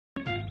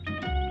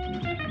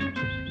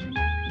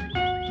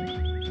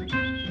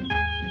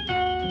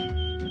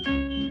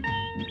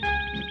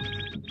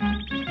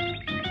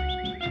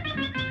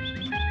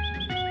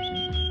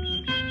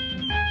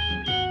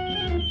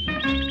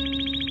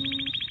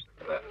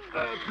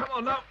Come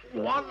on now.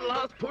 One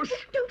last push.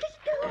 Don't let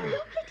it go. Don't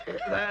let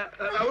it go.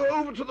 There.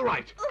 Over to the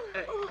right.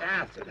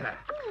 That's it.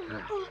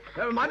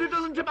 There. Mind it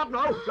doesn't tip up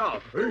now.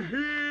 Now.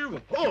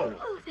 Heave. Ho.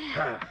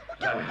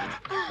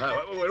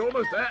 We're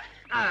almost there.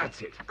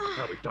 That's it.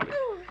 Now we've done it.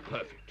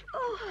 Perfect.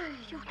 Oh,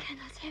 your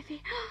kennel's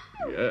heavy.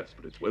 Yes,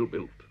 but it's well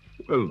built.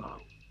 Well now.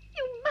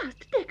 You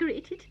must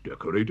decorate it.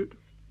 Decorate it?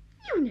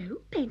 You know,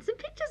 paint some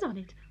pictures on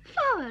it.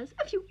 Flowers,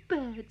 a few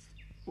birds.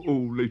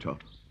 Oh, later.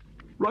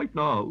 Right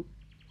now,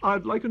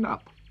 I'd like a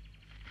nap.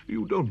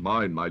 You don't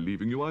mind my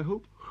leaving you, I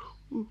hope?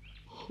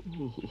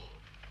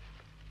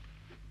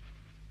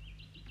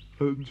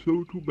 And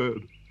so to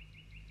bed.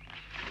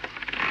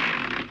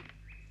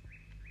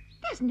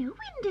 There's no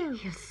window.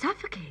 You'll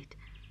suffocate.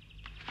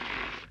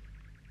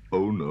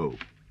 Oh, no.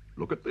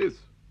 Look at this.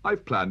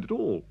 I've planned it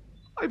all.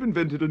 I've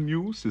invented a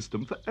new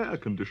system for air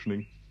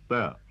conditioning.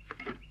 There.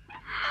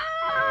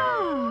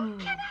 Oh,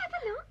 can I have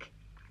a look?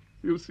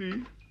 You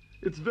see?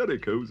 It's very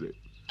cozy.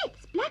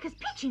 It's black as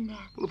pitch in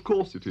there. Well, of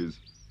course it is.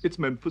 It's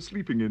meant for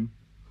sleeping in.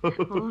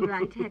 All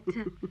right,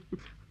 Hector.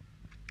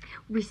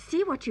 We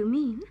see what you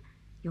mean.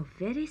 You're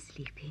very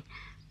sleepy.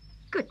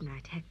 Good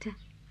night, Hector.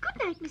 Good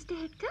night, Mr.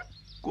 Hector.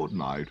 Good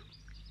night.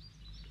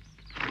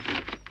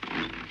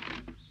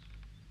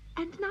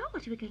 And now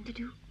what are we going to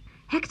do?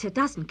 Hector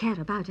doesn't care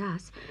about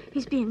us.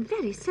 He's being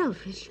very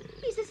selfish.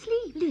 He's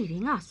asleep.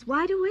 Leaving us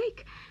wide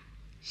awake.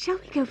 Shall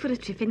we go for a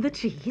trip in the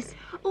trees?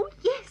 Oh,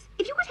 yes.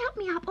 If you could help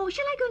me up, or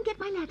shall I go and get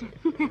my ladder?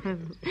 No,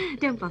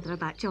 don't bother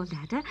about your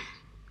ladder.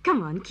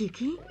 Come on,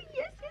 Kiki. Oh,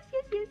 yes.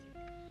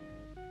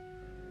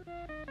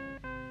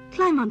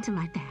 Climb onto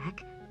my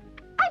back.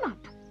 I'm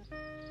up.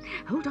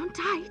 Hold on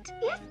tight.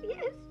 Yes.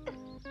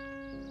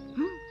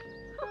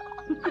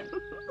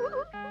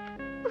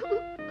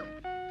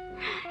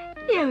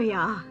 Here we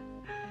are.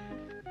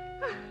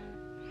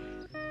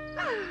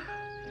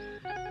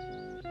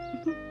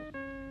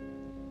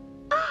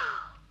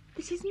 Oh,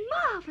 this is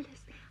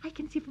marvelous. I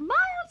can see for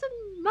miles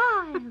and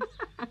miles.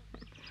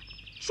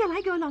 Shall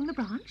I go along the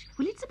branch?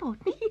 Will it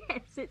support me?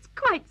 Yes, it's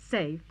quite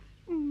safe.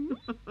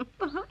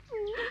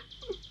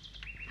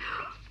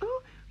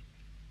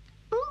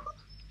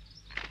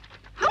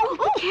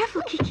 Oh,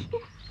 careful, Kiki.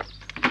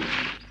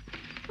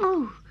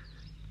 Oh.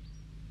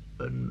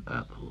 An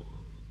apple.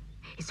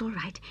 It's all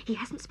right. He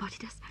hasn't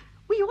spotted us.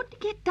 We ought to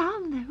get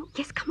down, though.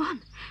 Yes, come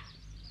on.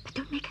 But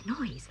don't make a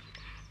noise.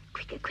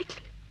 Quickly.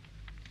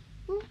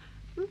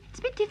 It's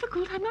a bit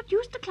difficult. I'm not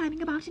used to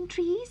climbing about in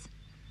trees.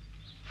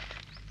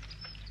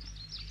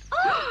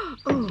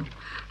 Oh.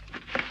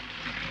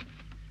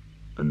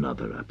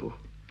 Another apple.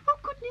 Oh,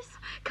 goodness.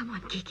 Come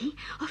on, Kiki.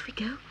 Off we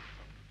go.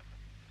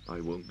 I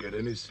won't get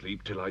any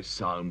sleep till I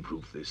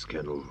soundproof this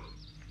kennel.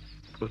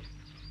 But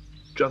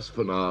just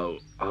for now,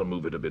 I'll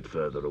move it a bit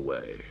further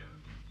away.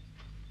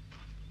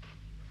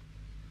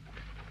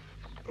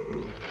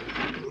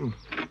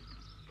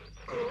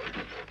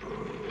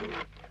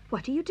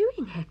 What are you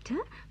doing, Hector?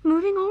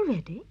 Moving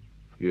already?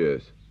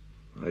 Yes,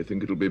 I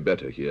think it'll be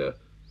better here.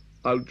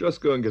 I'll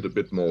just go and get a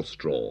bit more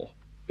straw.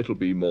 It'll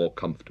be more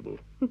comfortable.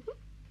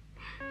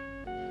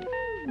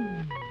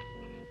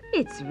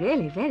 It's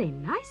really very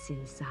nice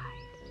inside.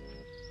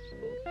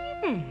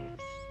 Yes.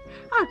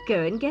 I'll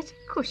go and get a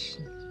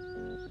cushion.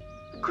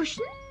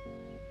 Cushion?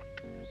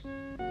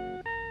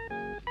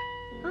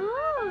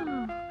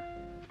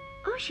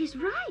 Oh, she's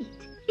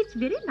right. It's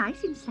very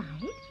nice inside.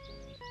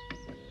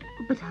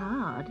 But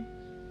hard.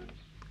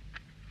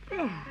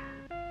 There.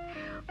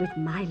 With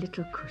my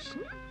little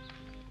cushion,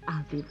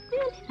 I'll be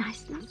really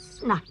nice and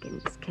snug in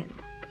this kennel.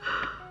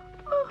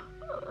 Oh,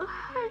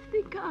 I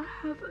think I'll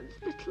have a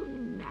little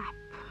nap.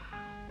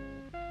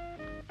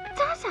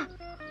 Zaza,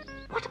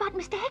 what about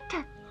Mr.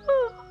 Hector?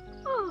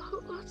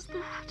 Oh, what's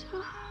that?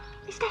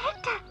 Mr.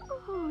 Hector?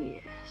 Oh,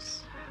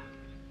 yes.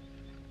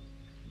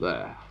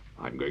 There.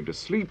 I'm going to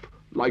sleep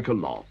like a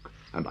log,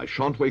 and I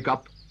shan't wake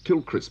up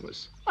till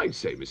Christmas. I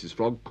say, Mrs.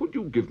 Frog, could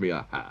you give me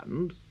a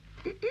hand?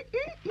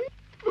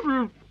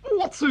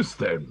 What's this,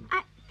 then?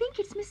 I think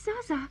it's Miss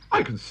Zaza.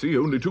 I can see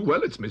only too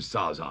well it's Miss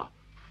Zaza.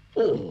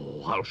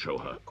 Oh, I'll show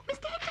her.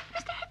 Mr.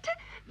 Hector!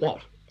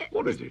 What?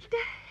 What is it? Mr.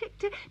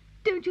 Hector,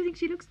 don't you think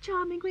she looks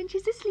charming when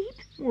she's asleep?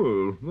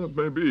 Well, that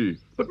may be.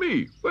 But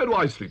me, where do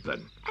I sleep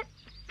then?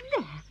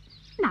 There.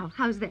 Now,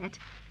 how's that?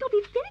 You'll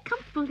be very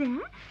comfortable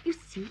there. You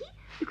see,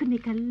 you can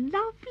make a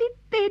lovely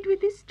bed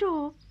with this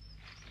straw.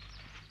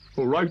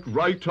 All right,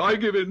 I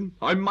give in.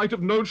 I might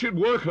have known she'd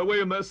work her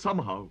way in there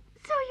somehow.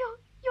 So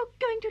you're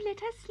going to let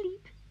her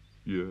sleep?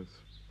 Yes.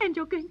 And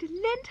you're going to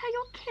lend her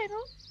your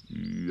kennel?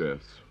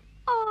 Yes.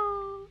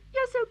 Oh,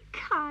 you're so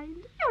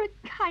kind. You're a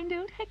kind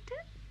old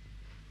Hector.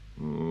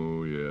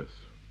 Oh, yes.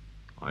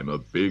 I'm a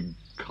big,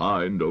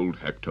 kind old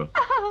Hector.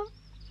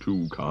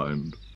 Too kind.